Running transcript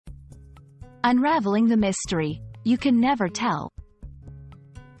Unraveling the mystery. You can never tell.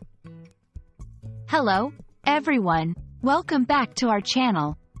 Hello, everyone. Welcome back to our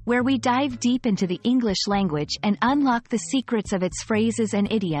channel, where we dive deep into the English language and unlock the secrets of its phrases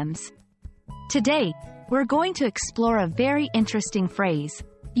and idioms. Today, we're going to explore a very interesting phrase,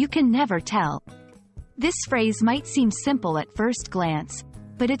 you can never tell. This phrase might seem simple at first glance,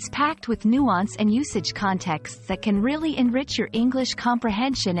 but it's packed with nuance and usage contexts that can really enrich your English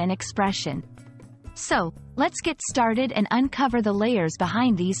comprehension and expression. So, let's get started and uncover the layers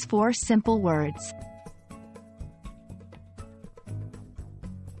behind these four simple words.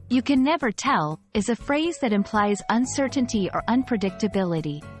 You can never tell is a phrase that implies uncertainty or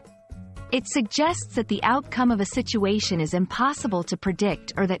unpredictability. It suggests that the outcome of a situation is impossible to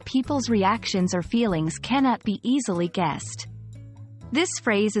predict or that people's reactions or feelings cannot be easily guessed. This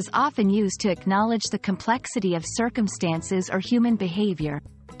phrase is often used to acknowledge the complexity of circumstances or human behavior,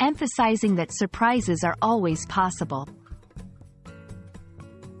 emphasizing that surprises are always possible.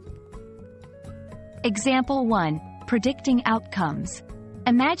 Example 1. Predicting outcomes.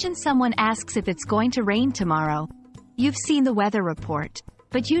 Imagine someone asks if it's going to rain tomorrow. You've seen the weather report,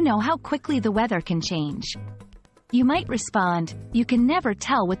 but you know how quickly the weather can change. You might respond, you can never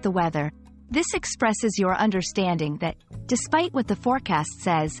tell with the weather. This expresses your understanding that, despite what the forecast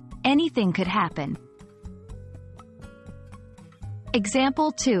says, anything could happen.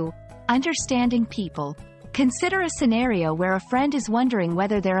 Example 2. Understanding people. Consider a scenario where a friend is wondering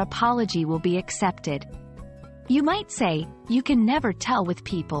whether their apology will be accepted. You might say, you can never tell with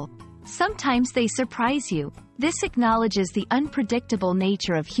people. Sometimes they surprise you. This acknowledges the unpredictable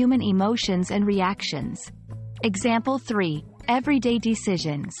nature of human emotions and reactions. Example 3. Everyday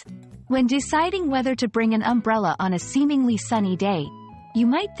decisions. When deciding whether to bring an umbrella on a seemingly sunny day, you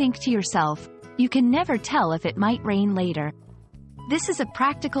might think to yourself, you can never tell if it might rain later. This is a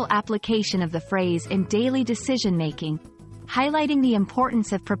practical application of the phrase in daily decision-making, highlighting the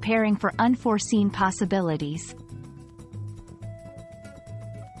importance of preparing for unforeseen possibilities.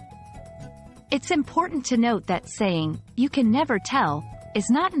 It's important to note that saying, you can never tell, is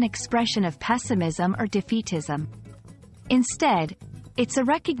not an expression of pessimism or defeatism. Instead, it's a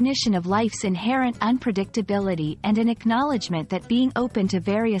recognition of life's inherent unpredictability and an acknowledgement that being open to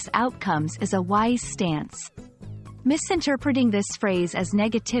various outcomes is a wise stance. Misinterpreting this phrase as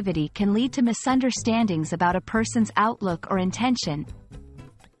negativity can lead to misunderstandings about a person's outlook or intention.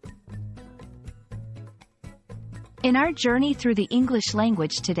 In our journey through the English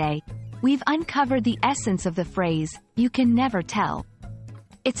language today, we've uncovered the essence of the phrase, you can never tell.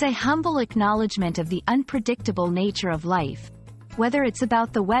 It's a humble acknowledgement of the unpredictable nature of life, whether it's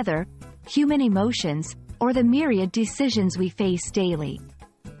about the weather, human emotions, or the myriad decisions we face daily.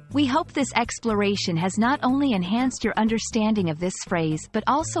 We hope this exploration has not only enhanced your understanding of this phrase but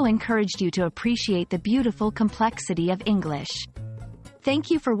also encouraged you to appreciate the beautiful complexity of English.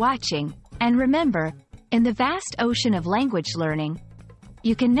 Thank you for watching, and remember, in the vast ocean of language learning,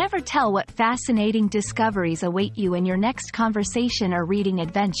 you can never tell what fascinating discoveries await you in your next conversation or reading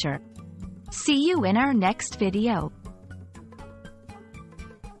adventure. See you in our next video.